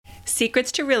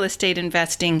Secrets to Real Estate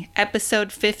Investing,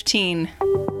 Episode 15.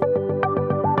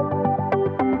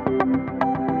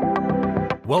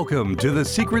 Welcome to the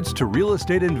Secrets to Real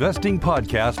Estate Investing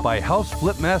podcast by House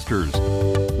Flip Masters,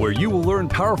 where you will learn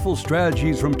powerful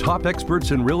strategies from top experts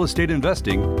in real estate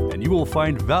investing, and you will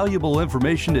find valuable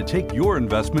information to take your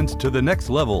investments to the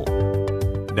next level.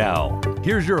 Now,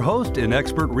 here's your host and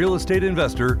expert real estate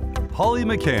investor, Holly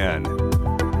McCann.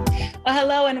 Well,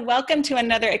 hello and welcome to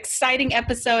another exciting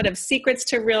episode of Secrets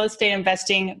to Real Estate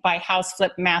Investing by House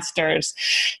Flip Masters.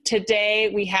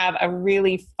 Today, we have a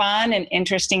really fun and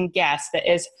interesting guest that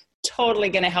is totally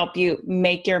going to help you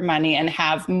make your money and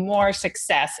have more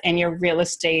success in your real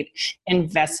estate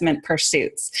investment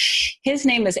pursuits. His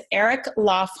name is Eric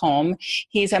Lofholm.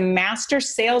 He's a master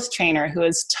sales trainer who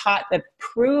has taught the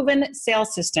proven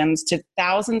sales systems to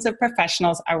thousands of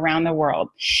professionals around the world.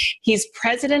 He's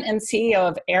president and CEO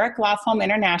of Eric Lofholm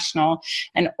International,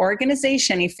 an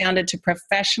organization he founded to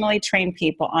professionally train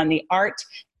people on the art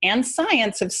and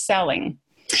science of selling.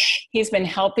 He's been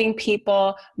helping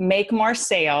people make more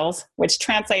sales, which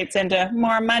translates into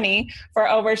more money, for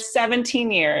over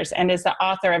 17 years and is the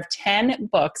author of 10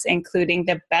 books, including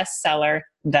the bestseller,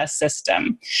 The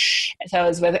System. So it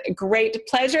was with great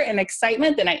pleasure and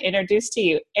excitement that I introduce to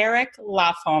you Eric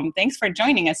Lofholm. Thanks for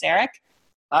joining us, Eric.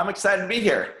 I'm excited to be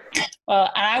here.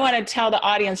 Well, I want to tell the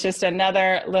audience just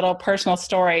another little personal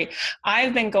story.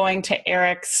 I've been going to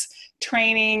Eric's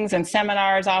trainings and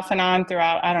seminars off and on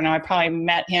throughout, I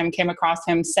probably came across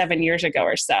him 7 years ago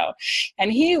or so.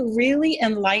 And he really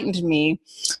enlightened me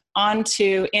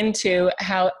into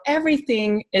how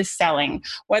everything is selling,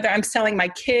 whether I'm selling my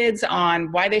kids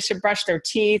on why they should brush their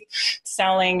teeth,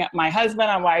 selling my husband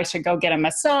on why I should go get a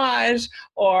massage,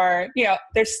 or,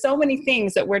 there's so many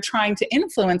things that we're trying to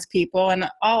influence people. And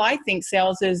all I think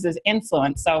sales is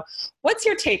influence. So what's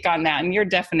your take on that and your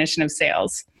definition of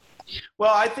sales?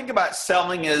 Well, I think about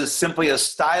selling as simply a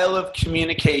style of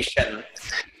communication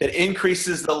that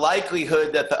increases the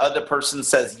likelihood that the other person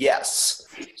says yes.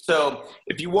 So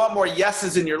if you want more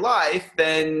yeses in your life,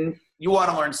 then you want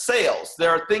to learn sales.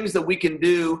 There are things that we can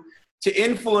do to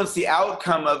influence the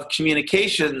outcome of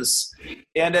communications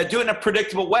and do it in a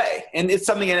predictable way. And it's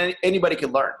something that anybody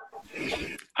can learn.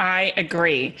 I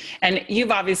agree. And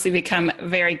you've obviously become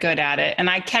very good at it. And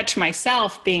I catch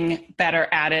myself being better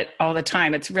at it all the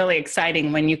time. It's really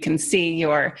exciting when you can see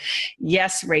your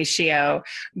yes ratio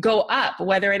go up,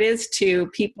 whether it is to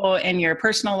people in your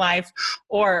personal life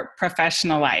or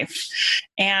professional life.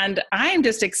 And I'm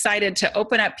just excited to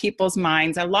open up people's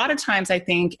minds. A lot of times I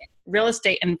think real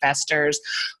estate investors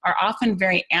are often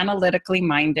very analytically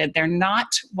minded. They're not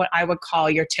what I would call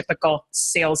your typical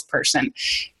salesperson.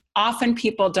 Often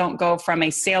people don't go from a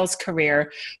sales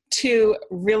career to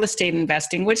real estate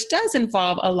investing, which does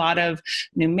involve a lot of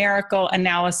numerical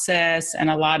analysis and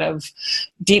a lot of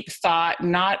deep thought,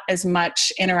 not as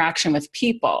much interaction with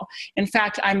people. In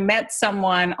fact, I met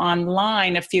someone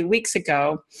online a few weeks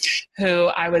ago who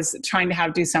I was trying to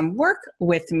have do some work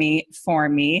with me for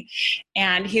me,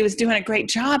 and he was doing a great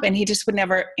job, and he just would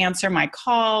never answer my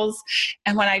calls.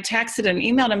 And when I texted and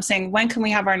emailed him saying, when can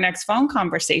we have our next phone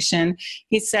conversation?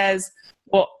 He says,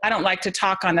 well, I don't like to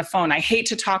talk on the phone. I hate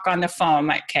to talk on the phone. I'm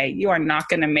like, okay, you are not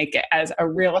going to make it as a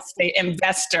real estate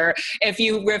investor if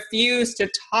you refuse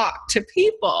to talk to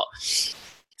people.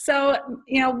 So,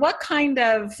 what kind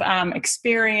of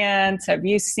experience have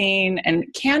you seen, and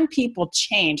can people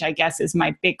change, I guess, is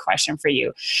my big question for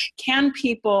you. Can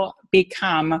people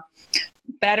become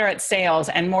better at sales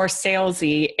and more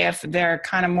salesy if they're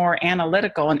kind of more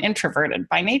analytical and introverted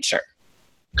by nature?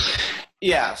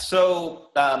 Yeah,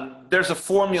 so there's a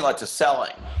formula to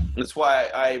selling. That's why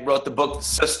I wrote the book, The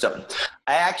System.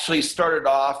 I actually started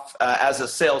off as a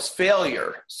sales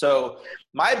failure. So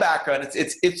my background,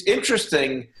 it's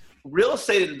interesting. Real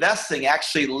estate investing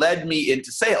actually led me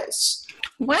into sales.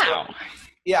 Wow. So,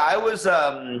 yeah, I was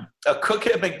a cook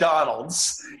at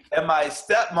McDonald's, and my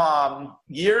stepmom,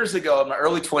 years ago in my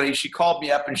early 20s, she called me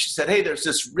up and she said, hey, there's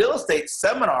this real estate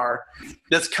seminar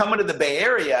that's coming to the Bay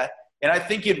Area, and I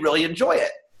think you'd really enjoy it.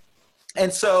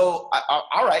 And so,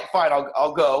 all right, fine,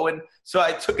 I'll go. And so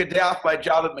I took a day off my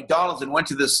job at McDonald's and went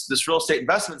to this real estate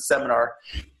investment seminar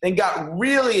and got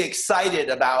really excited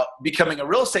about becoming a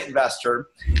real estate investor.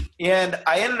 And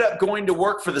I ended up going to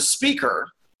work for the speaker.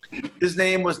 His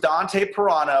name was Dante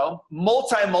Perrano,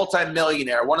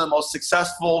 multi-millionaire, one of the most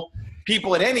successful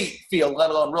people in any field, let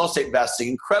alone real estate investing,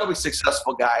 incredibly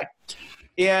successful guy.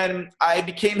 And I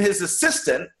became his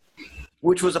assistant,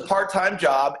 which was a part-time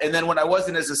job. And then when I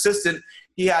wasn't his assistant,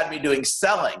 he had me doing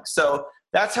selling. So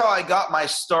that's how I got my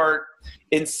start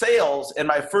in sales. In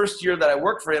my first year that I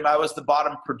worked for him, I was the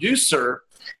bottom producer.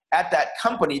 at that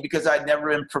company because I'd never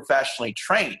been professionally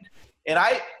trained. And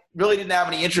I really didn't have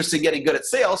any interest in getting good at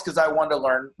sales because I wanted to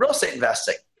learn real estate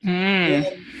investing.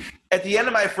 And at the end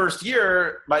of my first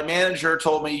year, my manager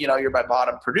told me, you're my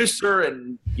bottom producer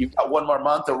and you've got one more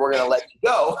month or we're going to let you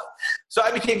go. So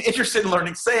I became interested in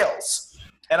learning sales.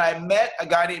 And I met a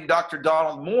guy named Dr.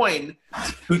 Donald Moyne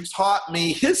who taught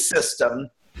me his system.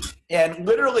 And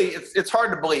literally, it's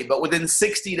hard to believe, but within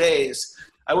 60 days,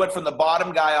 I went from the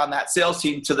bottom guy on that sales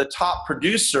team to the top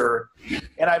producer,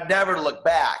 and I've never looked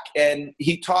back. And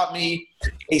he taught me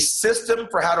a system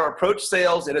for how to approach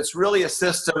sales, and it's really a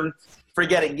system for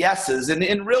getting yeses. And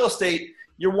in real estate,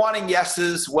 you're wanting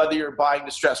yeses, whether you're buying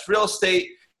distressed real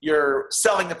estate, you're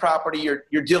selling the property,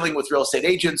 you're dealing with real estate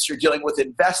agents, you're dealing with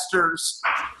investors,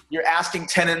 you're asking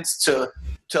tenants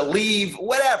to leave,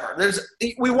 whatever.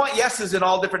 We want yeses in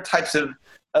all different types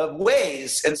of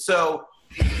ways. And so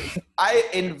I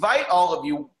invite all of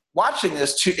you watching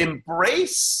this to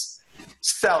embrace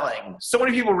selling. So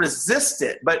many people resist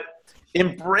it, but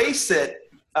embrace it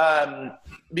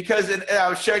because, and I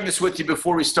was sharing this with you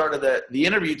before we started the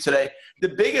interview today, the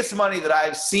biggest money that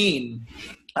I've seen,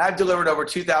 I've delivered over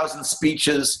 2,000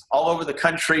 speeches all over the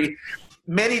country,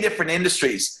 many different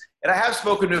industries. And I have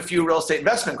spoken to a few real estate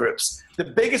investment groups. The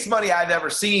biggest money I've ever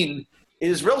seen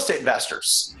is real estate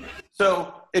investors.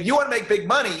 So if you want to make big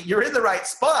money, you're in the right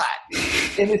spot.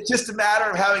 And it's just a matter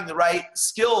of having the right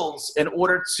skills in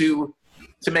order to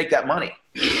make that money.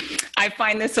 I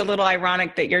find this a little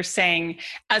ironic that you're saying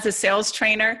as a sales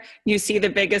trainer, you see the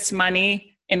biggest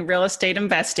money in real estate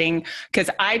investing, because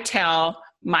I tell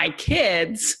my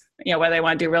kids, whether they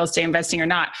want to do real estate investing or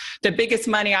not, the biggest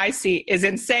money I see is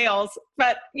in sales.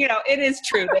 But, it is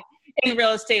true that in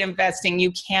real estate investing,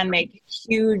 you can make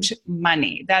huge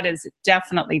money. That is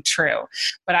definitely true.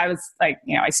 But I was like,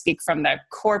 I speak from the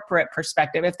corporate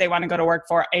perspective. If they want to go to work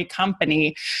for a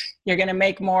company, you're going to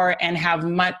make more and have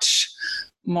much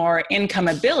more income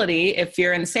ability if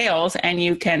you're in sales and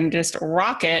you can just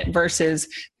rock it versus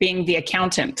being the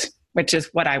accountant, which is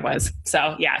what I was.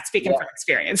 So speaking from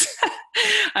experience,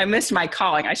 I missed my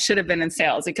calling. I should have been in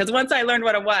sales because once I learned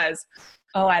what it was,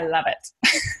 I love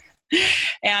it.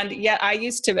 And yet I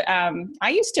used to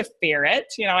fear it.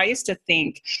 I used to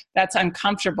think that's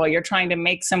uncomfortable. You're trying to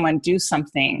make someone do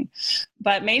something,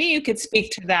 but maybe you could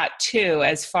speak to that too,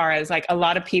 as far as like a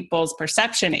lot of people's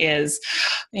perception is,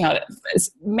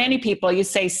 many people, you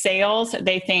say sales,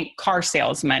 they think car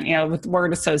salesman, with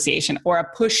word association, or a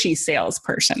pushy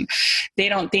salesperson. They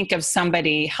don't think of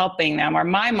somebody helping them, or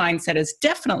my mindset has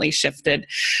definitely shifted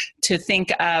to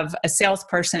think of a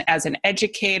salesperson as an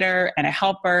educator and a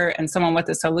helper and someone with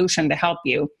a solution to help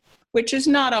you, which is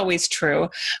not always true.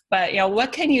 But,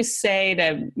 what can you say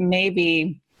to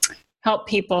maybe help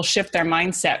people shift their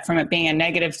mindset from it being a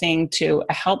negative thing to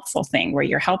a helpful thing where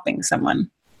you're helping someone?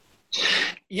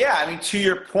 Yeah, to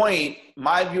your point,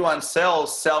 my view on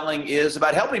selling is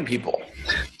about helping people.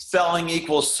 Selling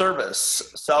equals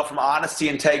service. Sell from honesty,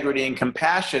 integrity, and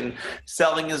compassion.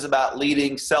 Selling is about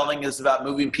leading. Selling is about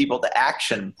moving people to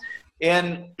action.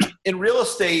 And in real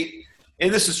estate,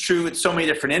 and this is true in so many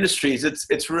different industries,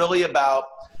 it's really about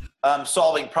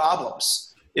solving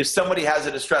problems. If somebody has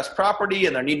a distressed property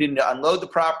and they're needing to unload the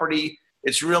property,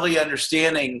 it's really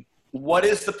understanding what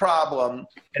is the problem,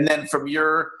 and then from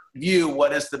your view,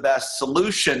 what is the best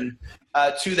solution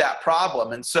to that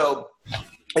problem. And so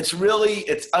it's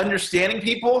understanding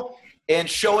people and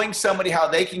showing somebody how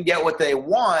they can get what they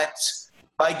want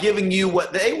by giving you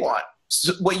what they want,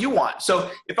 what you want.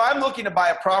 So if I'm looking to buy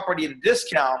a property at a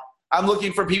discount, I'm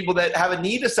looking for people that have a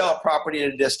need to sell a property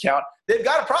at a discount. They've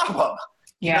got a problem.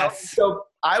 Yes. So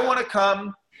I want to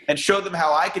come and show them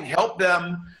how I can help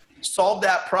them solve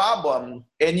that problem.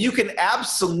 And you can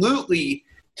absolutely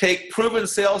take proven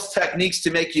sales techniques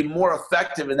to make you more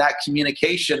effective in that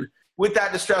communication with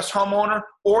that distressed homeowner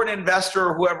or an investor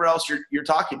or whoever else you're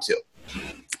talking to.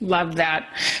 Love that.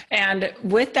 And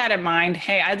with that in mind,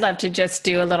 hey, I'd love to just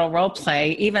do a little role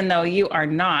play, even though you are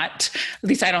not, at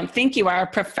least I don't think you are a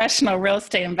professional real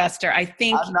estate investor. I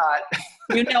think I'm not.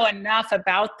 You know enough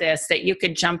about this that you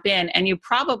could jump in, and you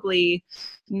probably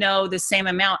know the same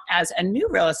amount as a new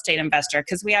real estate investor,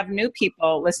 because we have new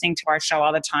people listening to our show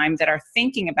all the time that are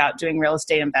thinking about doing real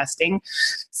estate investing.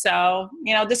 So,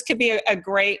 this could be a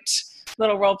great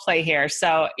little role play here.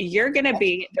 So you're going to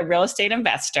be the real estate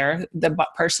investor, the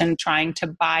person trying to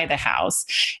buy the house.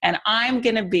 And I'm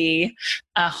going to be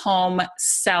a home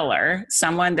seller,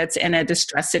 someone that's in a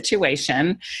distressed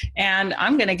situation. And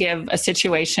I'm going to give a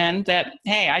situation that,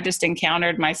 hey, I just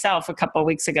encountered myself a couple of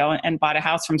weeks ago and bought a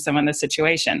house from someone in this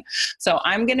situation. So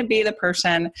I'm going to be the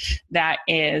person that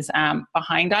is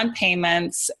behind on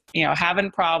payments,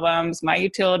 having problems. My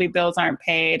utility bills aren't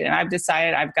paid, and I've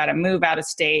decided I've got to move out of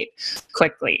state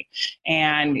quickly.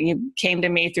 And you came to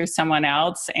me through someone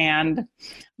else, and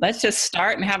let's just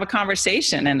start and have a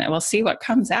conversation, and we'll see what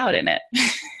comes out in it.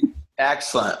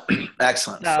 Excellent.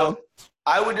 So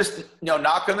I would just,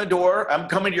 knock on the door. I'm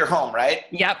coming to your home, right?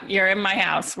 Yep. You're in my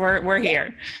house. We're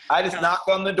here. I just knock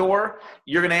on the door.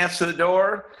 You're going to answer the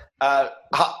door.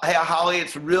 Hey, Holly,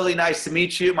 it's really nice to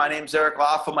meet you. My name's Eric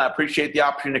Laughlin. I appreciate the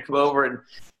opportunity to come over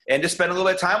and just spend a little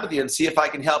bit of time with you and see if I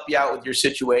can help you out with your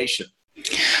situation.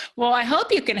 Well, I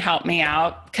hope you can help me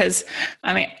out, because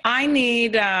I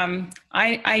need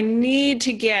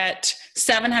to get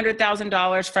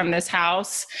 $700,000 from this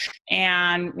house.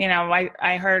 And,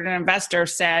 I heard an investor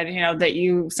said,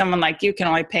 that someone like you can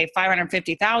only pay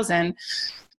 $550,000,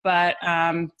 but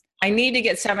I need to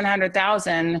get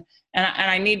 $700,000 and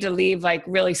I need to leave like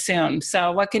really soon.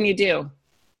 So what can you do?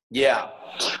 Yeah.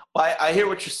 Well, I hear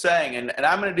what you're saying, and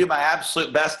I'm going to do my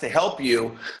absolute best to help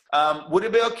you. Would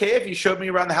it be okay if you showed me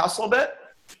around the house a little bit?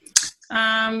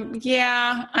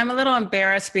 Yeah, I'm a little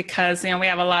embarrassed because, we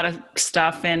have a lot of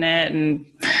stuff in it, and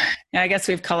I guess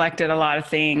we've collected a lot of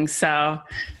things. So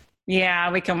yeah,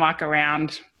 we can walk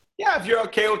around. Yeah, if you're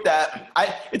okay with that.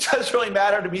 It doesn't really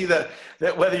matter to me that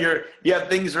whether you have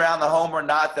things around the home or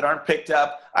not that aren't picked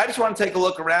up. I just want to take a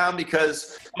look around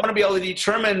because I want to be able to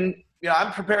determine,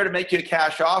 I'm prepared to make you a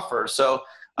cash offer. So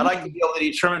I'd like to be able to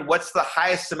determine what's the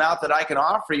highest amount that I can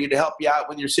offer you to help you out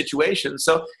with your situation.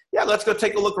 So yeah, let's go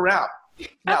take a look around.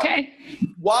 Now, okay.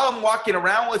 While I'm walking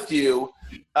around with you,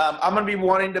 I'm going to be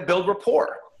wanting to build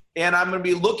rapport. And I'm going to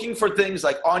be looking for things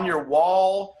like on your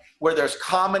wall where there's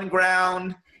common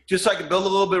ground, just so I can build a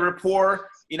little bit of rapport,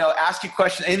 ask you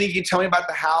questions, anything you can tell me about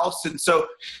the house. And so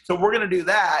we're going to do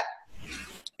that.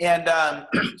 And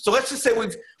so let's just say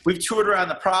we've toured around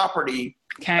the property.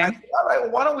 Okay. All right.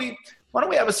 Well, why don't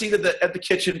we have a seat at the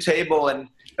kitchen table and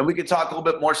we can talk a little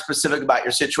bit more specific about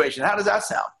your situation. How does that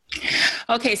sound?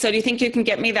 Okay. So do you think you can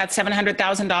get me that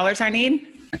 $700,000 I need?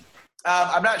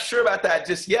 I'm not sure about that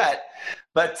just yet,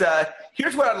 but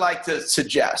here's what I'd like to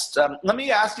suggest. Let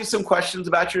me ask you some questions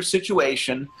about your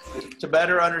situation to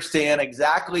better understand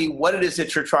exactly what it is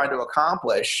that you're trying to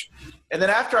accomplish. And then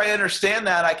after I understand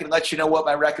that, I can let you know what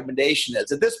my recommendation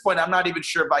is. At this point, I'm not even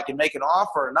sure if I can make an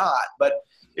offer or not, but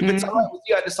if it's all right with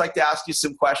you, I'd just like to ask you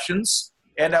some questions,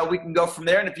 and we can go from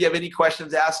there. And if you have any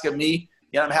questions, ask of me.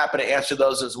 I'm happy to answer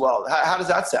those as well. How does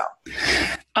that sound?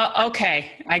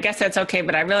 Okay. I guess that's okay,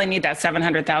 but I really need that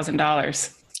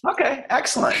 $700,000. Okay,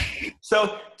 excellent.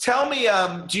 So tell me,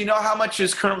 do you know how much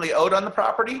is currently owed on the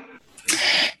property?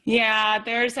 Yeah,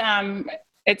 there's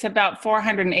it's about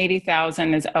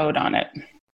 $480,000 is owed on it.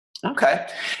 Okay.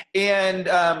 And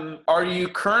are you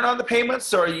current on the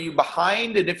payments, or are you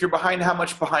behind? And if you're behind, how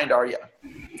much behind are you?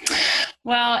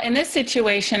 Well, in this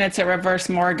situation, it's a reverse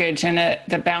mortgage, and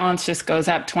the balance just goes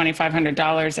up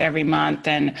 $2,500 every month.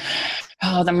 And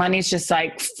the money's just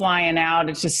like flying out.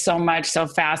 It's just so much, so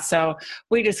fast. So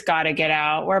we just got to get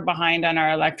out. We're behind on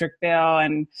our electric bill,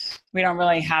 and we don't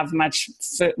really have much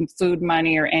food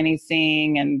money or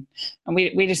anything. And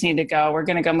we just need to go. We're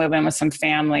going to go move in with some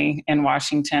family in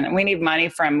Washington. And we need money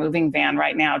for a moving van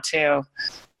right now, too.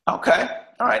 Okay.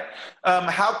 All right.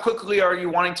 How quickly are you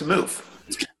wanting to move?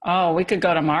 Oh, we could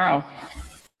go tomorrow.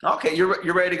 Okay,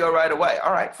 you're ready to go right away.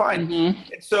 All right, fine. Mm-hmm.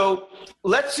 So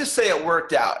let's just say it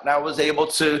worked out and I was able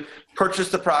to purchase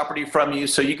the property from you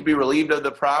so you could be relieved of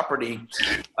the property.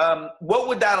 What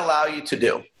would that allow you to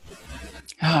do?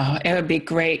 Oh, it would be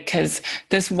great because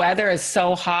this weather is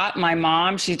so hot. My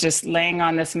mom, she's just laying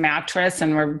on this mattress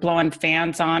and we're blowing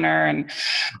fans on her. And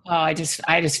I just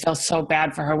feel so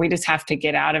bad for her. We just have to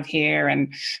get out of here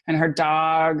and her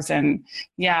dogs. And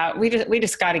yeah, we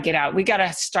just got to get out. We got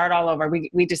to start all over.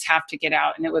 We just have to get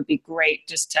out, and it would be great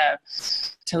just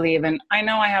to leave. And I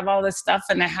know I have all this stuff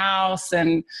in the house,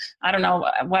 and I don't know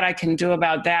what I can do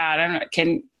about that. I don't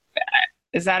know.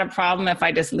 Is that a problem if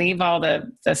I just leave all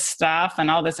the stuff and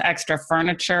all this extra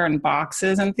furniture and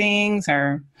boxes and things?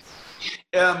 Or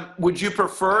would you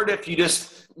prefer it if you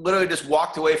just literally just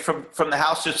walked away from the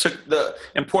house, just took the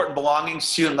important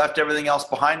belongings to you and left everything else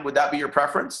behind? Would that be your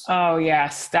preference? Oh,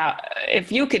 yes. If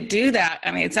you could do that,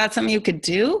 is that something you could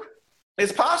do?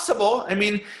 It's possible.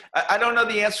 I don't know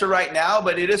the answer right now,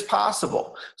 but it is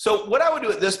possible. So what I would do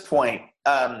at this point,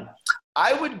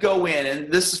 I would go in,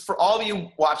 and this is for all of you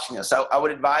watching this, I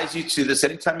would advise you to this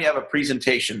anytime you have a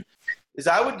presentation, is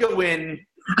I would go in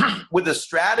with a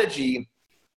strategy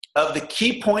of the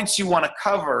key points you want to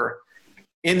cover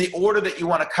in the order that you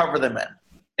want to cover them in.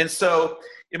 And so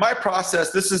in my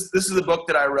process, this is the book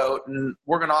that I wrote, and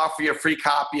we're going to offer you a free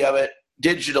copy of it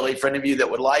digitally for any of you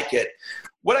that would like it.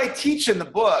 what I teach in the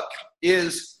book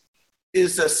is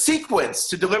a sequence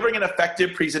to delivering an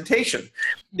effective presentation.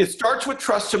 It starts with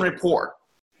trust and rapport.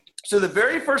 So the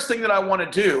very first thing that I want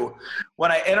to do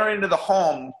when I enter into the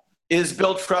home is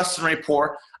build trust and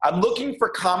rapport. I'm looking for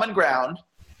common ground.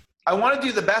 I want to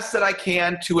do the best that I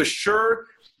can to assure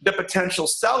the potential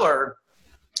seller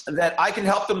that I can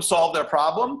help them solve their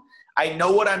problem. I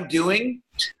know what I'm doing,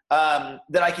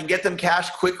 that I can get them cash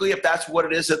quickly if that's what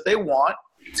it is that they want.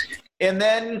 And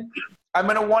then I'm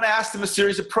going to want to ask them a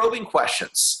series of probing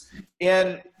questions.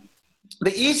 And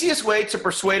the easiest way to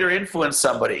persuade or influence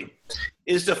somebody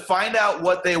is to find out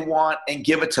what they want and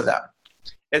give it to them.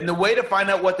 And the way to find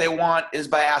out what they want is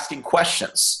by asking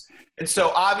questions. And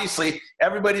so obviously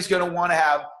everybody's going to want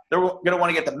to they're going to want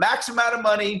to get the max amount of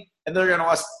money, and they're going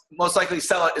to most likely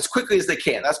sell it as quickly as they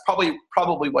can. That's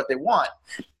probably what they want.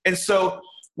 And so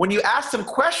when you ask them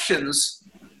questions,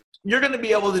 you're going to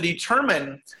be able to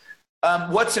determine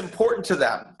what's important to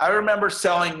them. I remember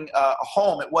selling a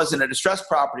home. It wasn't a distressed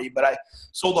property, but I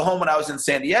sold a home when I was in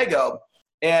San Diego,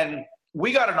 and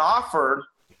we got an offer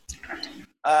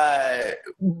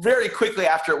very quickly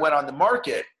after it went on the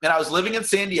market. And I was living in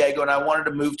San Diego, and I wanted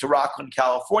to move to Rockland,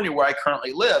 California, where I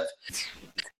currently live.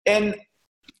 And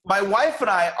my wife and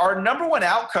I, our number one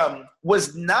outcome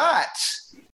was not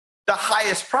the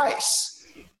highest price.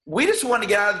 We just wanted to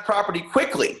get out of the property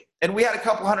quickly. And we had a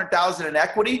couple $100,000 in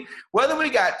equity. Whether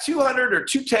we got 200 or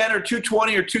 210 or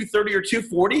 220 or 230 or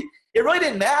 240, it really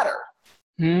didn't matter.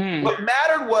 What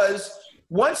mattered was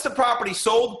once the property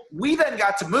sold, we then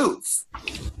got to move.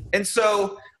 And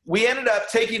so we ended up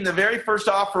taking the very first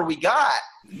offer we got,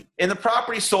 and the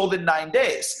property sold in 9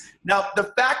 days. Now,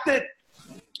 the fact that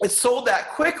it sold that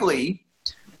quickly,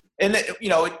 and then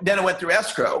it went through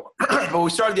escrow, but we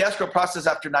started the escrow process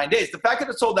after 9 days. The fact that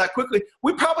it sold that quickly,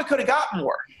 we probably could have got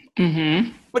more.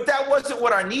 But that wasn't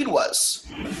what our need was.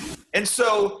 And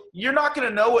so you're not going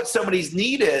to know what somebody's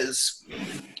need is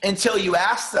until you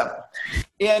ask them.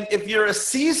 And if you're a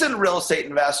seasoned real estate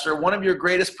investor, one of your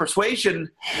greatest persuasion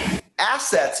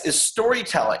assets is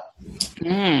storytelling.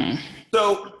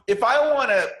 So if I want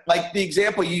to, like the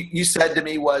example you said to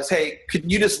me was, hey, could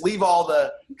I just leave all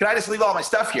my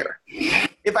stuff here?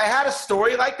 If I had a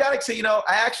story like that, I'd say, I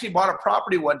actually bought a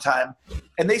property one time,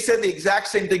 and they said the exact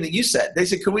same thing that you said. They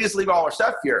said, can we just leave all our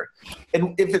stuff here?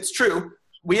 And if it's true,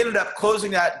 we ended up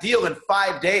closing that deal in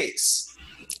 5 days.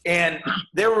 And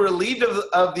they were relieved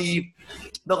of the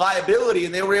liability,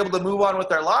 and they were able to move on with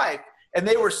their life. And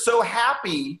they were so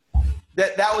happy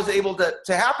that was able to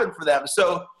happen for them.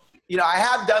 So, I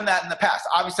have done that in the past.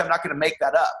 Obviously, I'm not going to make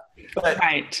that up. But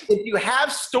if you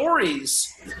have stories,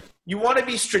 you want to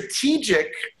be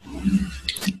strategic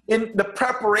in the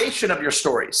preparation of your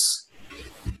stories.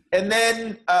 And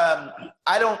then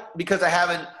because I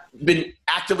haven't been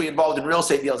actively involved in real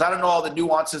estate deals, I don't know all the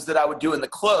nuances that I would do in the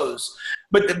close.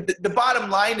 But the bottom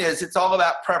line is it's all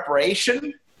about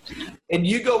preparation. And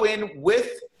you go in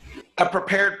with a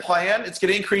prepared plan. It's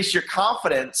going to increase your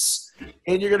confidence,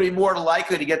 and you're going to be more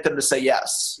likely to get them to say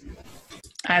yes.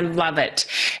 I love it.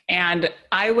 And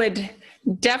I would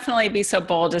definitely be so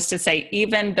bold as to say,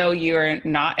 even though you're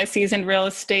not a seasoned real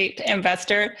estate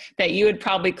investor, that you would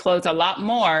probably close a lot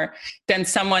more than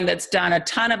someone that's done a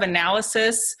ton of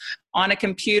analysis on a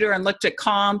computer and looked at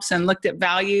comps and looked at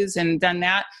values and done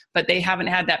that, but they haven't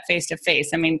had that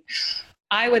face-to-face. I mean,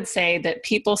 I would say that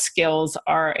people skills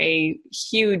are a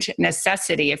huge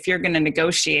necessity if you're going to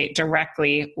negotiate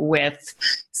directly with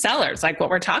sellers, like what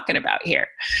we're talking about here.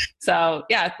 So,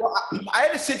 yeah. Well, I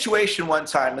had a situation one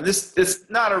time, and this is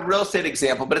not a real estate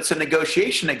example, but it's a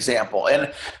negotiation example.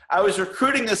 And I was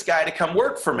recruiting this guy to come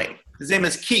work for me. His name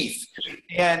is Keith.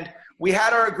 And we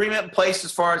had our agreement in place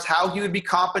as far as how he would be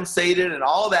compensated and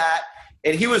all of that.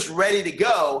 And he was ready to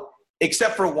go,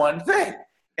 except for one thing.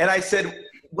 And I said,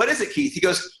 what is it, Keith? He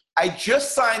goes, I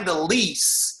just signed a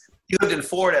lease. He lived in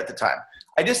Florida at the time.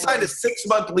 I just signed a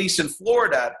 6-month lease in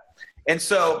Florida. And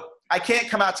so I can't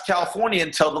come out to California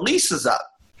until the lease is up.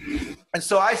 And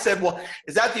so I said, well,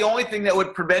 is that the only thing that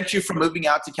would prevent you from moving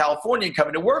out to California and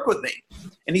coming to work with me?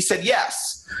 And he said,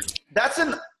 yes. That's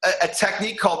a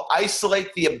technique called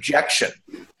isolate the objection.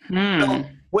 So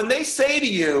when they say to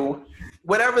you,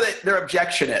 whatever their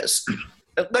objection is,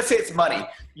 let's say it's money.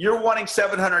 You're wanting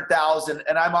 $700,000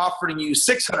 and I'm offering you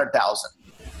 $600,000.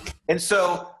 And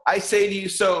so I say to you,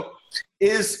 so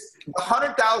is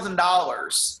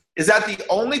 $100,000, is that the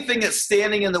only thing that's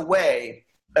standing in the way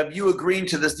of you agreeing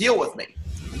to this deal with me?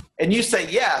 And you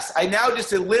say, yes. I now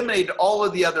just eliminated all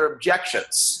of the other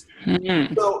objections.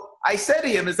 So I said to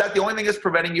him, is that the only thing that's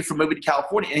preventing you from moving to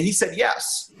California? And he said,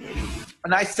 yes.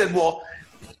 And I said, well,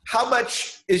 how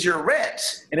much is your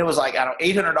rent? And it was like, I don't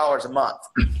know, $800 a month.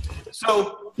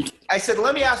 So I said,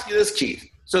 let me ask you this, Keith.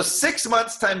 So 6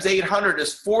 months times 800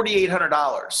 is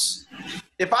 $4,800.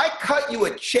 If I cut you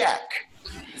a check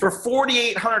for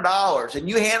 $4,800 and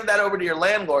you hand that over to your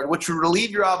landlord, which would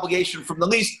relieve your obligation from the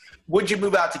lease, would you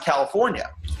move out to California?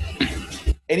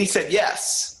 And he said,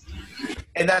 yes.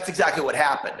 And that's exactly what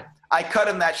happened. I cut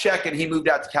him that check and he moved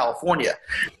out to California.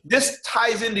 This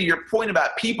ties into your point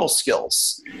about people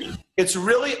skills. It's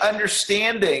really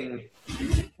understanding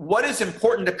what is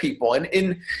important to people. And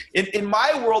in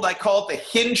my world, I call it the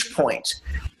hinge point.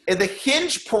 And the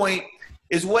hinge point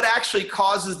is what actually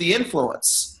causes the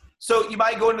influence. So you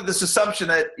might go into this assumption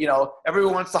that,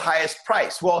 everyone wants the highest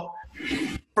price. Well,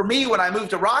 for me, when I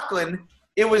moved to Rockland,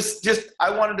 it was just, I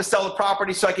wanted to sell the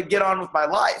property so I could get on with my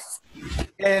life.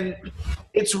 And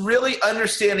it's really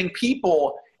understanding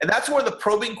people. And that's where the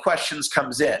probing questions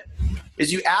comes in,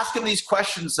 is you ask them these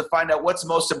questions to find out what's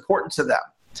most important to them.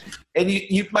 And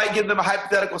you might give them a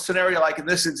hypothetical scenario, like in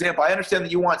this example. I understand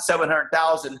that you want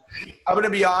 $700,000. I'm going to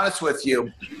be honest with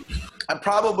you. I'm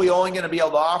probably only going to be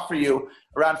able to offer you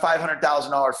around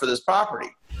 $500,000 for this property.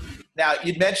 Now,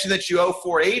 you'd mentioned that you owe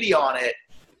 $480 on it,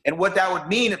 and what that would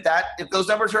mean if those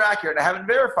numbers are accurate. I haven't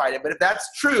verified it, but if that's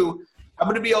true, I'm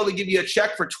going to be able to give you a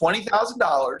check for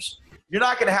 $20,000. You're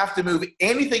not going to have to move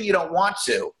anything you don't want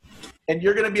to, and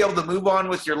you're going to be able to move on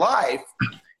with your life,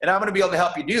 and I'm going to be able to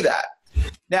help you do that.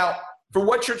 Now, for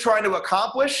what you're trying to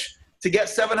accomplish, to get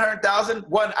 $700,000,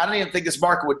 one, I don't even think this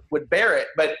market would bear it,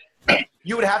 but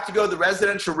you would have to go the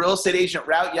residential real estate agent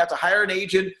route. You have to hire an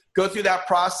agent, go through that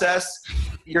process.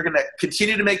 You're going to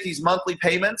continue to make these monthly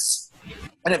payments.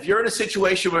 And if you're in a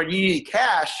situation where you need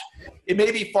cash, it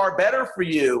may be far better for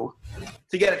you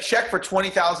to get a check for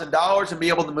 $20,000 and be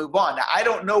able to move on. Now, I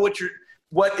don't know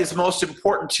what is most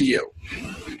important to you,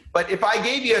 but if I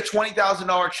gave you a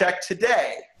 $20,000 check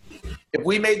today, if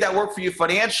we made that work for you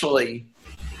financially,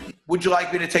 would you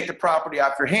like me to take the property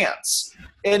off your hands?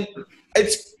 And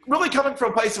it's really coming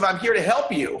from a place of I'm here to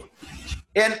help you.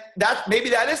 And maybe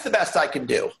that is the best I can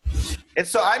do. And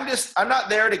so I'm not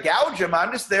there to gouge them.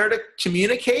 I'm just there to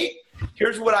communicate.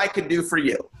 Here's what I can do for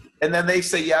you. And then they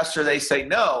say yes or they say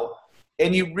no.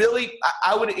 And you really,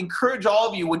 I would encourage all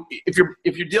of you, if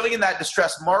you're dealing in that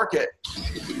distressed market,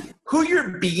 who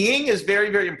you're being is very,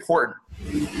 very important.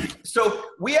 So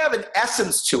we have an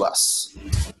essence to us.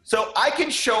 So I can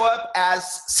show up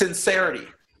as sincerity.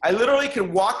 I literally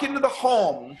can walk into the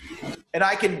home and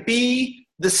I can be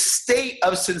the state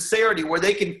of sincerity where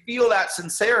they can feel that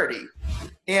sincerity.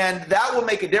 And that will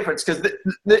make a difference, because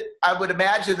I would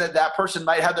imagine that person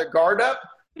might have their guard up.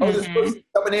 Mm-hmm. Oh, this person's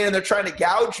coming in and they're trying to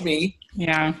gouge me.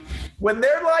 Yeah. When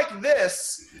they're like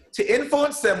this, to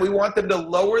influence them, we want them to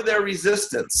lower their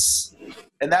resistance.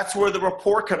 And that's where the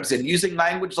rapport comes in, using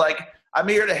language like, I'm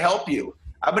here to help you.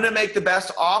 I'm going to make the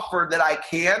best offer that I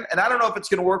can. And I don't know if it's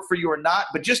going to work for you or not,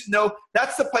 but just know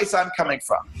that's the place I'm coming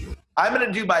from. I'm going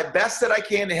to do my best that I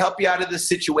can to help you out of this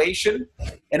situation.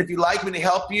 And if you'd like me to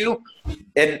help you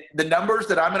and the numbers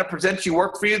that I'm going to present you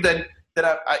work for you, then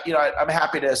I'm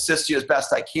happy to assist you as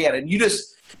best I can. And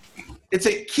it's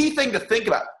a key thing to think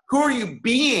about. Who are you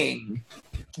being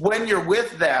when you're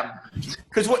with them?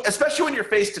 Because especially when you're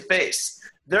face to face,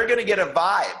 they're going to get a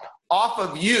vibe off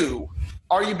of you.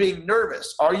 Are you being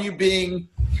nervous? Are you being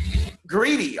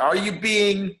greedy? Are you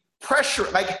being pressure?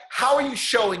 Like, how are you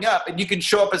showing up? And you can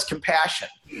show up as compassion.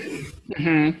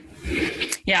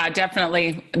 Mm-hmm. Yeah,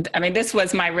 definitely. I mean, this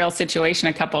was my real situation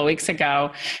a couple of weeks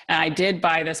ago. I did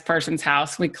buy this person's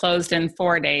house. We closed in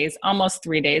 4 days, almost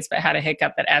 3 days, but had a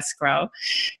hiccup at escrow.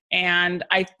 And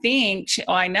I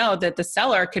know that the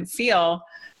seller could feel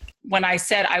when I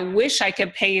said, I wish I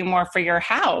could pay you more for your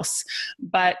house,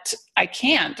 but I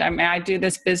can't. I mean, I do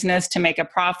this business to make a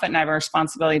profit and I have a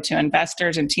responsibility to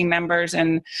investors and team members,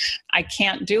 and I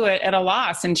can't do it at a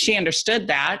loss. And she understood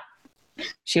that.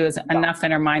 She was enough in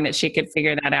her mind that she could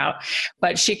figure that out,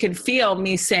 but she could feel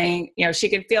me saying, she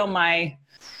could feel my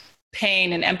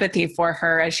pain and empathy for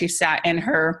her as she sat in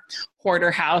her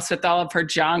hoarder house with all of her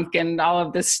junk and all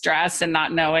of the stress and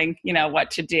not knowing, what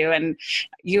to do. And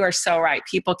you are so right.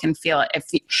 People can feel it.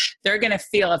 They're going to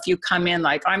feel if you come in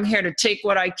like, I'm here to take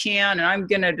what I can, and I'm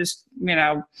going to just,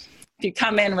 if you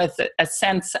come in with a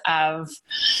sense of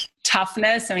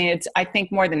toughness, I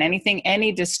think more than anything,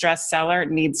 any distressed seller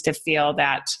needs to feel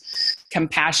that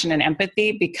compassion and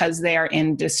empathy, because they are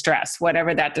in distress,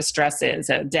 whatever that distress is,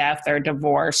 a death or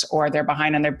divorce, or they're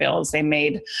behind on their bills. They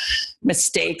made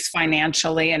mistakes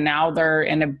financially and now they're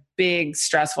in a big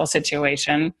stressful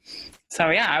situation. So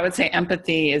yeah, I would say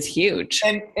empathy is huge.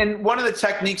 And one of the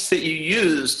techniques that you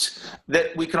used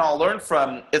that we can all learn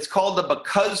from, it's called the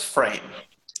because frame.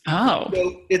 Oh.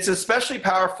 So it's especially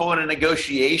powerful in a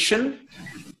negotiation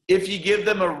if you give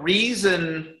them a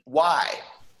reason why.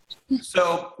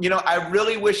 So, I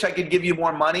really wish I could give you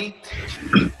more money.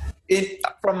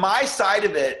 From my side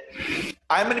of it,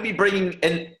 I'm going to be bringing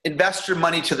investor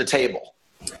money to the table.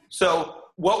 So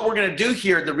what we're going to do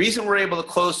here, the reason we're able to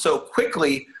close so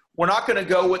quickly, we're not going to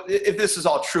go with, if this is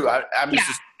all true, of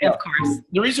course.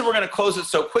 The reason we're going to close it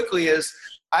so quickly is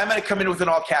I'm going to come in with an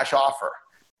all cash offer.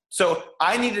 So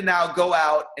I need to now go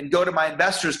out and go to my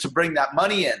investors to bring that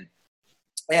money in.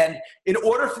 And in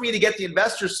order for me to get the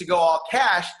investors to go all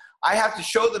cash, I have to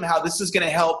show them how this is going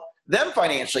to help them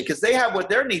financially, because they have what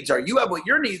their needs are. You have what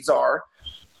your needs are.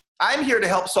 I'm here to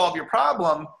help solve your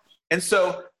problem. And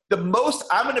so the most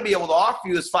I'm going to be able to offer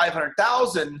you is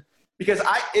 $500,000, because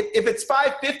if it's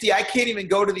 $550,000, I can't even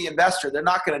go to the investor. They're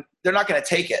not going to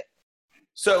take it.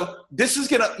 So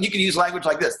you can use language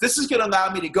like this. This is going to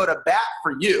allow me to go to bat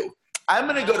for you. I'm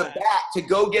going to go to bat to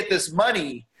go get this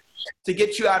money to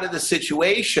get you out of the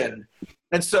situation.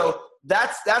 And so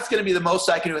that's going to be the most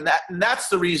I can do. And that's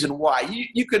the reason why.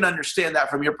 You can understand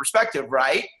that from your perspective,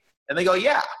 right? And they go,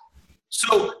 yeah.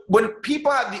 So when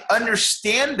people have the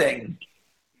understanding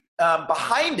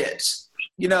behind it,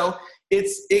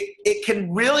 it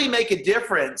can really make a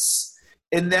difference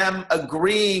in them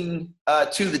agreeing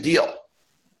to the deal.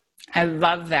 I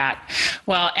love that.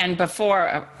 Well, and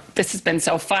before, this has been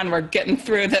so fun. We're getting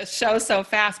through the show so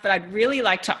fast, but I'd really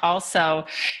like to also,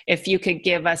 if you could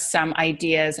give us some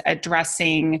ideas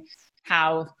addressing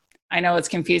how, I know it's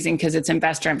confusing because it's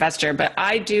investor, but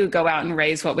I do go out and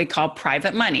raise what we call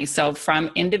private money. So from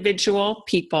individual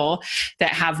people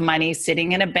that have money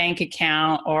sitting in a bank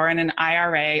account or in an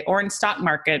IRA or in stock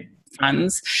market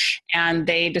funds, and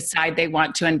they decide they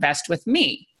want to invest with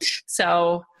me.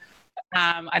 So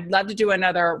I'd love to do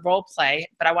another role play,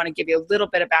 but I want to give you a little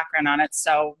bit of background on it.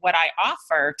 So what I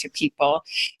offer to people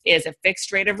is a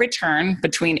fixed rate of return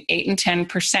between 8 and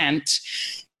 10%.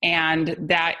 And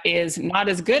that is not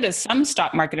as good as some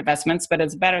stock market investments, but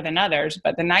it's better than others.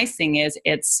 But the nice thing is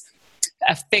it's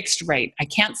a fixed rate. I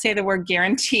can't say the word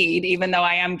guaranteed, even though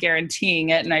I am guaranteeing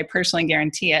it and I personally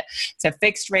guarantee it. It's a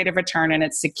fixed rate of return and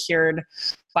it's secured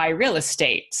by real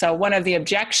estate. So one of the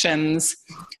objections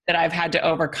that I've had to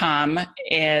overcome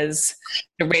is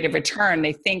the rate of return.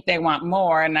 They think they want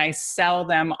more, and I sell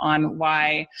them on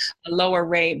why a lower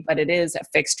rate, but it is a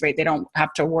fixed rate. They don't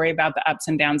have to worry about the ups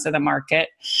and downs of the market.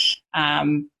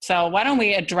 So why don't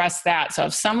we address that? So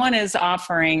if someone is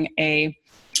offering a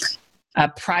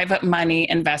private money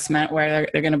investment where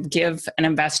they're going to give an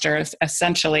investor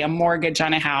essentially a mortgage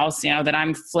on a house, that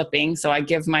I'm flipping. So I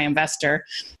give my investor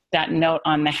that note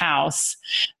on the house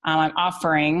I'm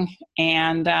offering,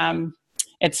 and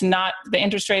it's not, the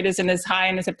interest rate isn't as high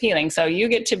and as appealing. So you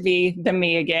get to be the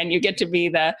me again. You get to be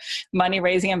the money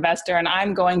raising investor, and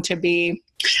I'm going to be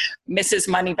Mrs.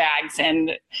 Moneybags.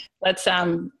 And let's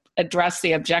address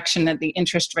the objection that the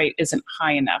interest rate isn't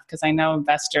high enough, because I know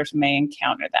investors may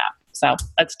encounter that. So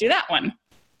let's do that one.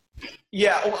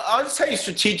 Yeah, well, I'll just tell you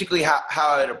strategically how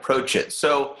I'd approach it.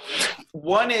 So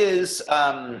one is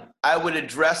I would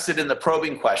address it in the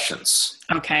probing questions.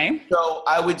 Okay. So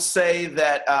I would say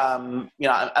that, I'm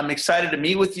excited to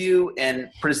meet with you and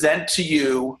present to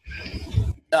you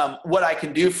what I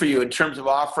can do for you in terms of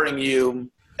offering you.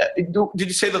 Did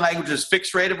you say the language is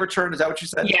fixed rate of return? Is that what you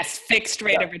said? Yes, fixed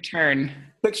rate of return.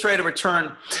 Fixed rate of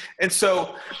return. And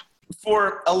so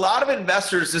for a lot of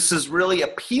investors, this is really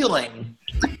appealing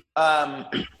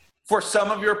for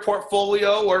some of your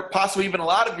portfolio, or possibly even a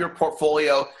lot of your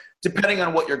portfolio, depending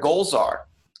on what your goals are.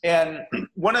 And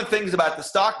one of the things about the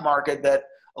stock market that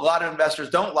a lot of investors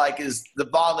don't like is the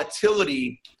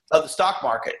volatility of the stock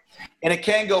market. And it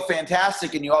can go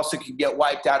fantastic, and you also can get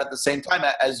wiped out at the same time,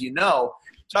 as you know.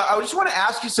 So I just want to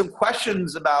ask you some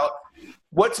questions about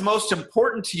what's most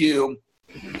important to you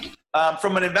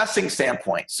from an investing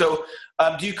standpoint. So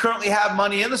do you currently have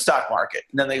money in the stock market?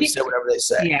 And then they say whatever they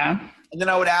say. Yeah. And then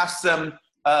I would ask them,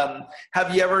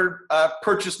 have you ever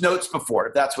purchased notes before?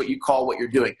 If that's what you call what you're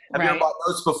doing. Have you ever bought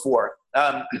notes before?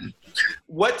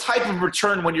 What type of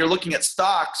return, when you're looking at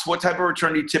stocks, what type of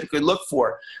return do you typically look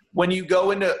for? When you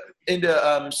go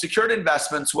into secured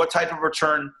investments, what type of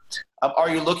return are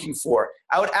you looking for?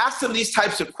 I would ask them these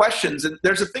types of questions. And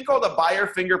there's a thing called a buyer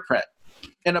fingerprint.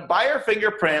 And a buyer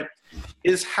fingerprint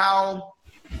is how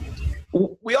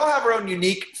we all have our own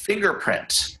unique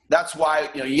fingerprint. That's why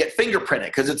you get fingerprinted,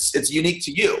 because it's unique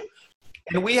to you.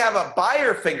 And we have a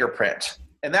buyer fingerprint,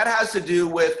 and that has to do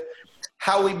with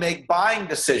how we make buying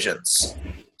decisions.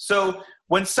 So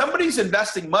when somebody's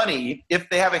investing money, if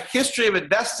they have a history of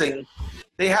investing,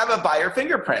 they have a buyer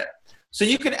fingerprint. So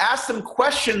you can ask them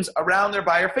questions around their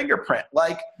buyer fingerprint.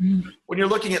 Like when you're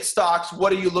looking at stocks,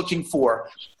 what are you looking for?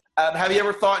 Have you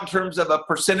ever thought in terms of a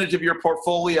percentage of your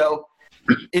portfolio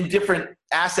in different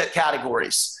asset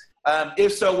categories?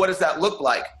 If so, what does that look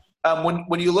like?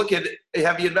 When you look at,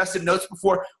 have you invested in notes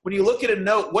before? When you look at a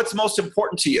note, what's most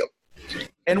important to you?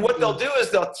 And what they'll do is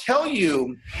they'll tell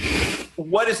you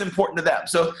what is important to them.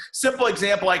 So simple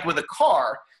example, like with a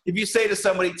car, if you say to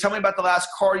somebody, tell me about the last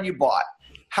car you bought.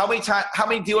 How many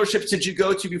dealerships did you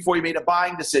go to before you made a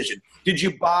buying decision? Did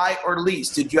you buy or lease?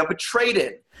 Did you have a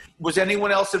trade-in? Was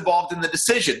anyone else involved in the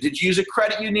decision? Did you use a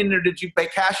credit union or did you pay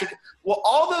cash? Well,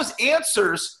 all those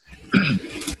answers,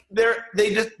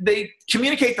 they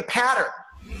communicate the pattern.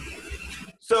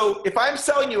 So if I'm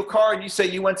selling you a car and you say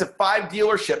you went to 5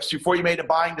 dealerships before you made a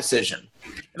buying decision,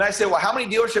 and I say, well, how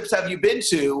many dealerships have you been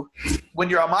to when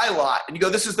you're on my lot? And you go,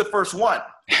 this is the first one.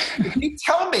 If you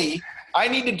tell me I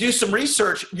need to do some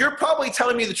research, you're probably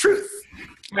telling me the truth.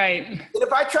 Right. And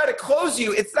if I try to close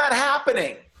you, it's not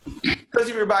happening because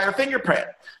of your buyer fingerprint.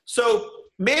 So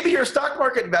maybe you're a stock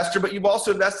market investor, but you've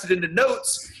also invested into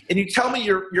notes, and you tell me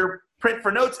your print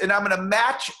for notes, and I'm going to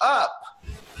match up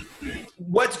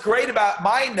what's great about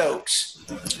my notes.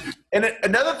 And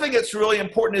another thing that's really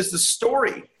important is the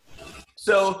story.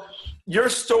 So your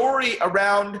story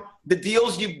around the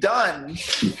deals you've done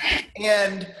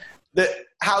and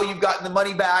how you've gotten the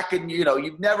money back, and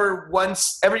you've never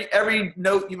once every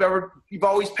note you've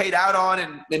always paid out on,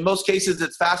 and in most cases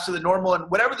it's faster than normal, and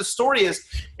whatever the story is.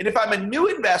 And if I'm a new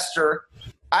investor,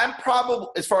 I'm probably,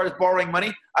 as far as borrowing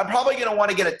money, I'm probably going to want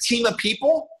to get a team of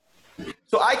people.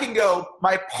 So I can go,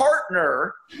 my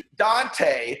partner,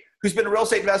 Dante, who's been a real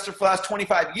estate investor for the last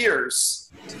 25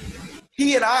 years,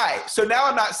 he and I, so now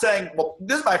I'm not saying, well,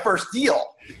 this is my first deal.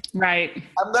 Right.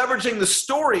 I'm leveraging the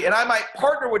story, and I might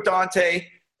partner with Dante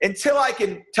until I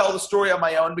can tell the story on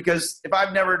my own, because if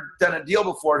I've never done a deal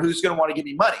before, who's going to want to give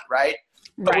me money, right?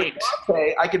 But with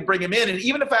Dante, I can bring him in, and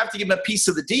even if I have to give him a piece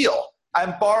of the deal,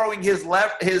 I'm borrowing his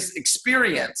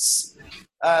experience.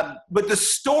 But the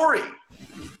story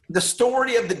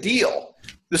of the deal,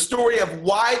 the story of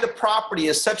why the property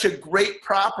is such a great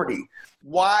property,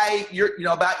 why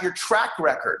about your track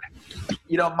record.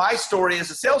 My story as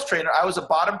a sales trainer, I was a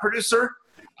bottom producer.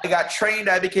 I got trained,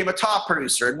 I became a top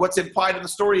producer. And what's implied in the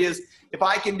story is, if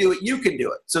I can do it, you can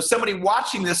do it. So somebody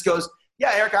watching this goes,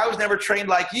 yeah, Eric, I was never trained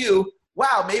like you.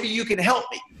 Wow, maybe you can help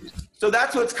me. So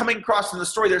that's what's coming across in the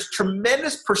story. There's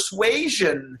tremendous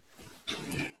persuasion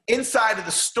inside of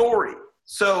the story.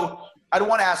 So I don't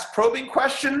want to ask probing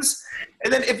questions.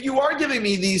 And then if you are giving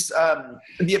me these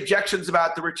the objections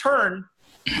about the return,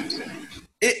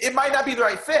 it might not be the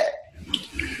right fit.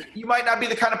 You might not be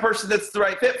the kind of person that's the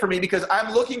right fit for me, because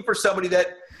I'm looking for somebody that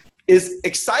is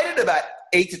excited about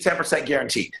 8 to 10%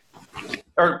 guaranteed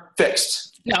or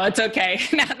fixed. No, it's okay.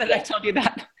 Now that I told you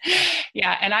that.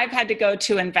 Yeah. And I've had to go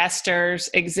to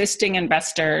existing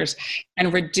investors,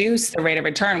 and reduce the rate of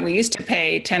return. We used to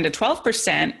pay 10 to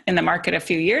 12% in the market a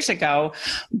few years ago,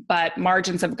 but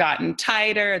margins have gotten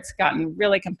tighter. It's gotten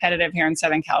really competitive here in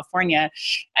Southern California.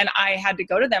 And I had to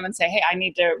go to them and say, hey, I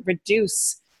need to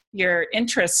reduce your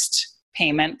interest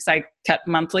payment, because I cut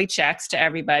monthly checks to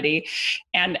everybody.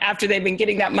 And after they've been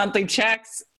getting that monthly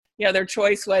checks, their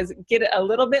choice was get it a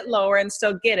little bit lower and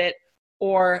still get it,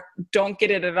 or don't get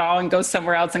it at all and go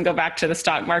somewhere else and go back to the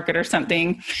stock market or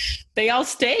something. They all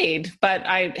stayed, but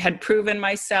I had proven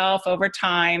myself over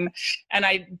time, and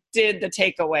I did the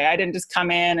takeaway. I didn't just come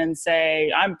in and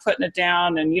say, I'm putting it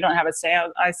down and you don't have a say.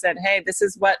 I said, hey, this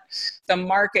is what the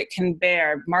market can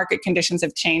bear. Market conditions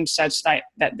have changed such that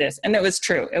this, and it was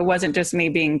true. It wasn't just me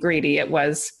being greedy. It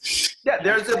was. Yeah,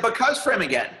 there's a because frame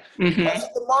again. Mm-hmm. That's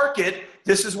the market.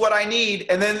 This is what I need.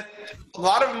 And then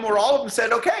all of them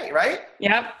said, okay, right?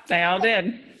 Yep, they all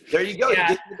did. There you go.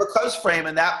 Yeah. You get the because frame,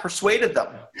 and that persuaded them.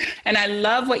 And I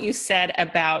love what you said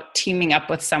about teaming up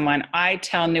with someone. I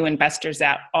tell new investors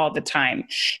that all the time.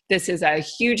 This is a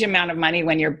huge amount of money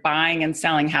when you're buying and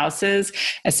selling houses,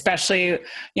 especially,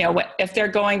 if they're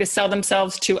going to sell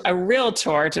themselves to a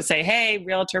realtor to say, hey,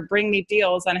 realtor, bring me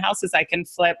deals on houses I can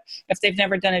flip. If they've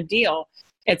never done a deal,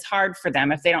 it's hard for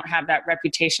them if they don't have that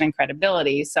reputation and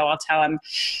credibility. So I'll tell them,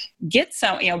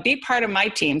 be part of my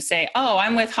team. Say, oh,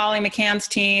 I'm with Holly McCann's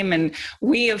team, and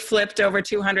we have flipped over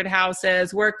 200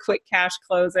 houses. We're quick cash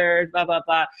closers, blah, blah,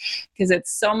 blah. Because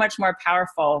it's so much more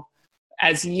powerful,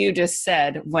 as you just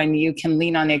said, when you can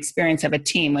lean on the experience of a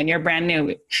team. When you're brand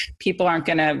new, people aren't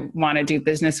going to want to do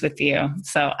business with you.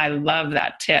 So I love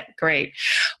that tip. Great.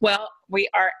 Well, we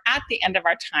are at the end of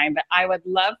our time, but I would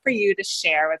love for you to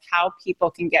share with how people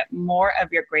can get more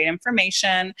of your great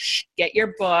information, get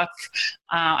your book.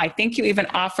 I think you even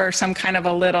offer some kind of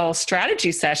a little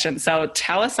strategy session. So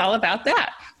tell us all about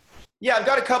that. Yeah, I've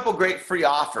got a couple great free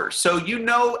offers. So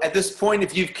at this point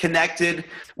if you've connected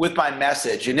with my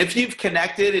message. And if you've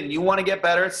connected and you want to get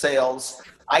better at sales,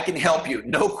 I can help you,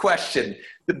 no question.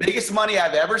 The biggest money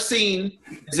I've ever seen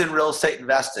is in real estate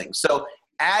investing. So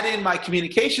add in my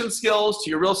communication skills to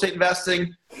your real estate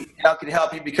investing, and I can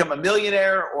help you become a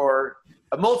millionaire or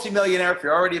a multimillionaire if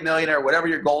you're already a millionaire, whatever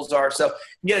your goals are. So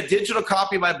you get a digital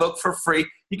copy of my book for free.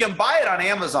 You can buy it on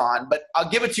Amazon, but I'll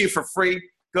give it to you for free.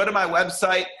 Go to my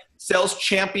website,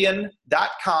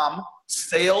 saleschampion.com,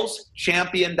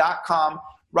 saleschampion.com.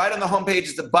 Right on the homepage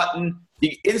is a button.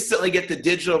 You instantly get the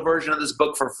digital version of this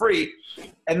book for free.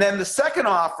 And then the second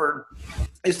offer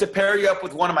is to pair you up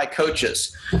with one of my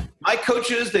coaches. My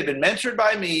coaches, they've been mentored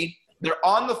by me. They're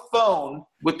on the phone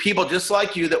with people just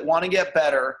like you that want to get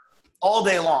better all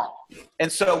day long.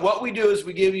 And so what we do is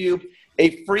we give you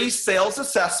a free sales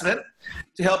assessment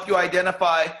to help you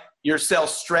identify your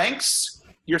sales strengths,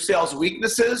 your sales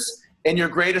weaknesses, and your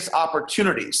greatest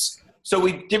opportunities. So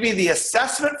we give you the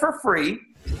assessment for free.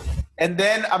 And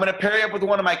then I'm going to pair you up with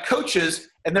one of my coaches,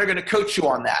 and they're going to coach you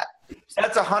on that. So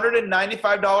that's a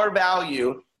 $195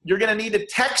 value. You're going to need to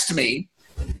text me,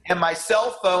 and my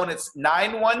cell phone, it's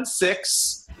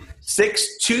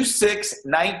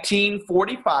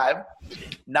 916-626-1945,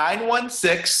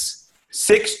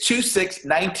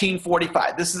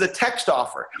 916-626-1945. This is a text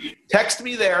offer. Text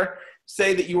me there,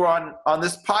 say that you were on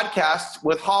this podcast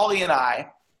with Holly and I,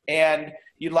 and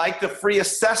you'd like the free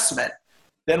assessment.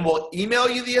 Then we'll email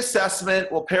you the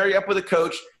assessment. We'll pair you up with a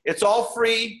coach. It's all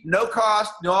free, no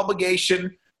cost, no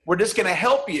obligation. We're just going to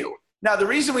help you. Now, the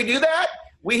reason we do that,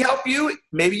 we help you.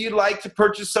 Maybe you'd like to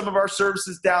purchase some of our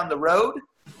services down the road,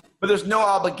 but there's no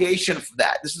obligation for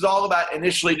that. This is all about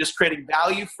initially just creating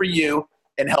value for you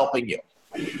and helping you.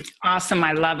 Awesome.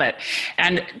 I love it.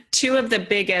 And two of the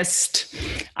biggest,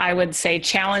 I would say,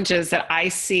 challenges that I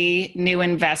see new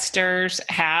investors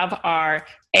have are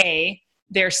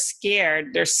they're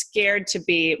scared. They're scared to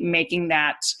be making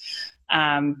that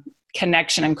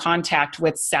connection and contact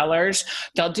with sellers.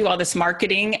 They'll do all this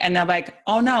marketing and they're like,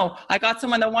 oh no, I got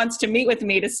someone that wants to meet with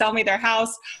me to sell me their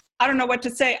house. I don't know what to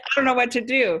say. I don't know what to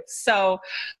do. So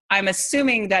I'm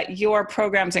assuming that your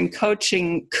programs and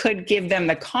coaching could give them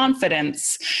the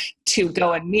confidence to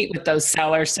go and meet with those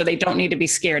sellers so they don't need to be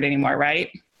scared anymore, right?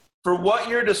 For what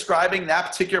you're describing,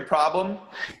 that particular problem,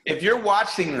 if you're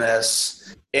watching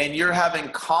this and you're having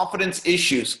confidence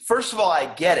issues, first of all, I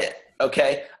get it,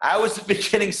 okay? I was a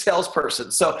beginning salesperson,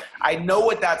 so I know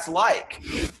what that's like.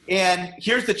 And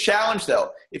here's the challenge,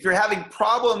 though. If you're having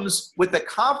problems with the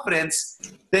confidence,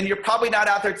 then you're probably not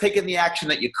out there taking the action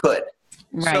that you could.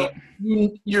 Right. So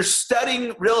you're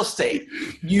studying real estate.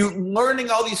 You're learning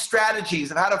all these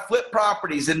strategies of how to flip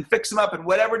properties and fix them up and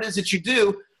whatever it is that you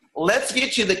do. Let's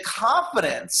get you the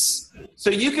confidence so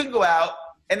you can go out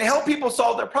and help people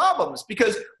solve their problems.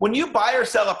 Because when you buy or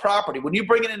sell a property, when you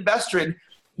bring an investor in,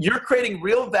 you're creating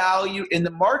real value in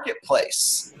the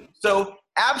marketplace. So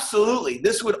absolutely,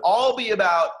 this would all be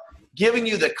about giving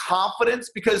you the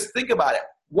confidence, because think about it.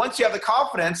 Once you have the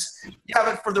confidence, you have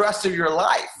it for the rest of your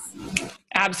life.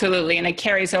 Absolutely. And it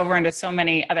carries over into so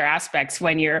many other aspects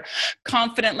when you're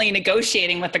confidently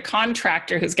negotiating with the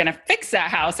contractor who's going to fix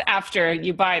that house after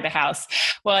you buy the house.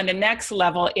 Well, and the next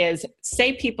level is,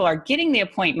 say people are getting the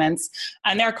appointments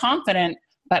and they're confident,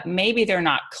 but maybe they're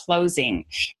not closing.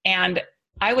 And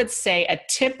I would say a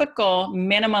typical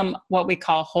minimum, what we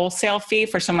call wholesale fee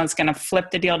for someone that's going to flip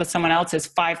the deal to someone else is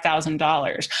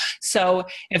 $5,000. So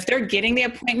if they're getting the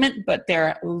appointment, but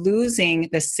they're losing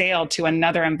the sale to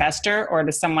another investor or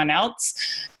to someone else,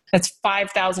 that's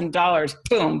 $5,000.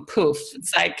 Boom, poof.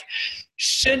 It's like,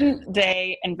 shouldn't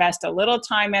they invest a little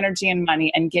time, energy, and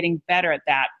money in getting better at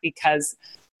that? Because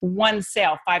one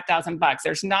sale, $5,000.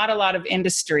 There's not a lot of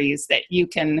industries that you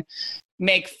can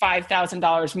make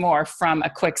 $5,000 more from a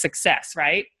quick success,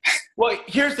 right? Well,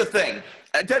 here's the thing.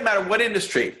 It doesn't matter what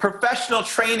industry. Professional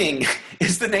training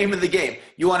is the name of the game.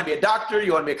 You want to be a doctor,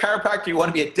 you want to be a chiropractor, you want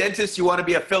to be a dentist, you want to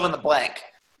be a fill in the blank.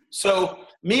 So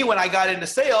me, when I got into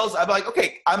sales, I'm like,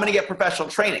 okay, I'm going to get professional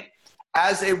training.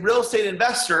 As a real estate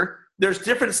investor, there's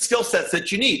different skill sets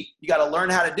that you need. You got to learn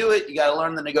how to do it. You got to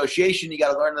learn the negotiation. You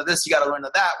got to learn the this, you got to learn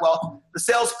the that. Well, the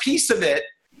sales piece of it,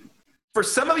 for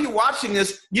some of you watching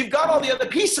this, you've got all the other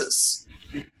pieces.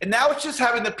 And now it's just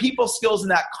having the people skills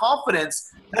and that confidence.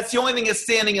 That's the only thing that's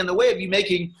standing in the way of you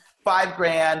making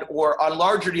 $5,000, or on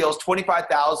larger deals,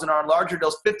 $25,000, or on larger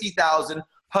deals, $50,000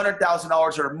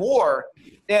 $100,000 or more.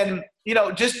 And,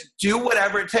 just do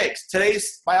whatever it takes.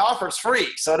 My offer is free,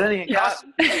 so it doesn't even cost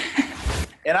you.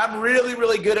 And I'm really,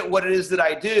 really good at what it is that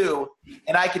I do,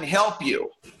 and I can help you.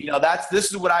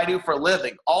 This is what I do for a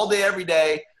living. All day, every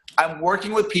day, I'm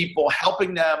working with people,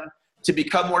 helping them to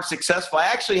become more successful. I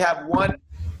actually have one,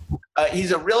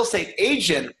 he's a real estate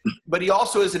agent, but he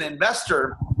also is an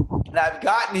investor. And I've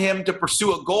gotten him to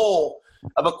pursue a goal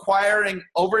of acquiring,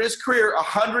 over his career,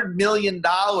 $100 million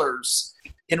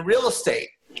in real estate.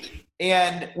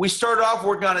 And we started off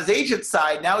working on his agent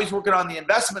side. Now he's working on the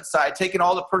investment side, taking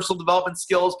all the personal development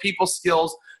skills, people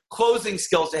skills, closing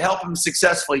skills to help him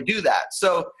successfully do that.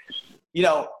 So,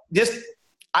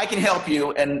 I can help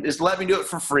you, and just let me do it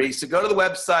for free. So go to the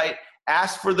website,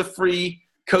 ask for the free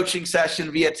coaching session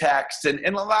via text, and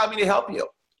allow me to help you.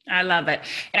 I love it.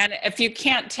 And if you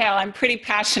can't tell, I'm pretty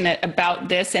passionate about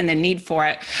this and the need for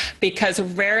it, because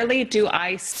rarely do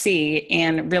I see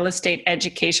in real estate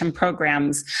education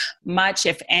programs much,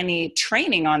 if any,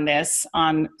 training on this,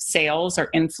 on sales or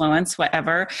influence,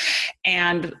 whatever.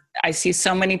 And I see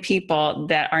so many people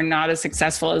that are not as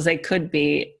successful as they could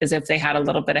be as if they had a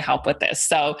little bit of help with this.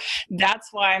 So that's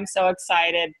why I'm so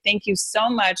excited. Thank you so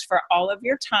much for all of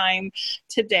your time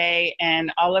today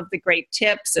and all of the great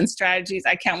tips and strategies.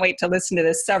 I can't wait to listen to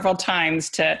this several times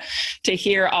to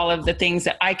hear all of the things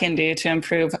that I can do to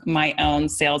improve my own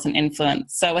sales and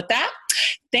influence. So with that,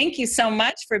 thank you so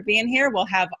much for being here. We'll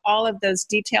have all of those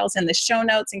details in the show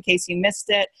notes in case you missed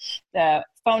it. The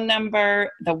phone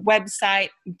number, the website.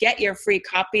 Get your free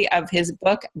copy of his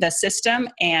book, The System,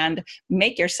 and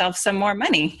make yourself some more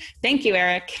money. Thank you,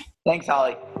 Eric. Thanks,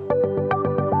 Holly.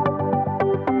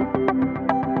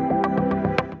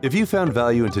 If you found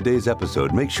value in today's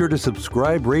episode, make sure to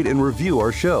subscribe, rate, and review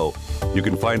our show. You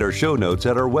can find our show notes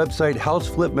at our website,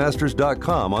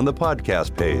 houseflipmasters.com, on the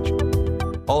podcast page.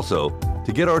 Also,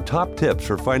 to get our top tips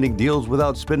for finding deals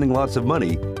without spending lots of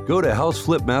money, go to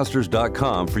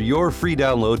houseflipmasters.com for your free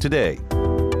download today.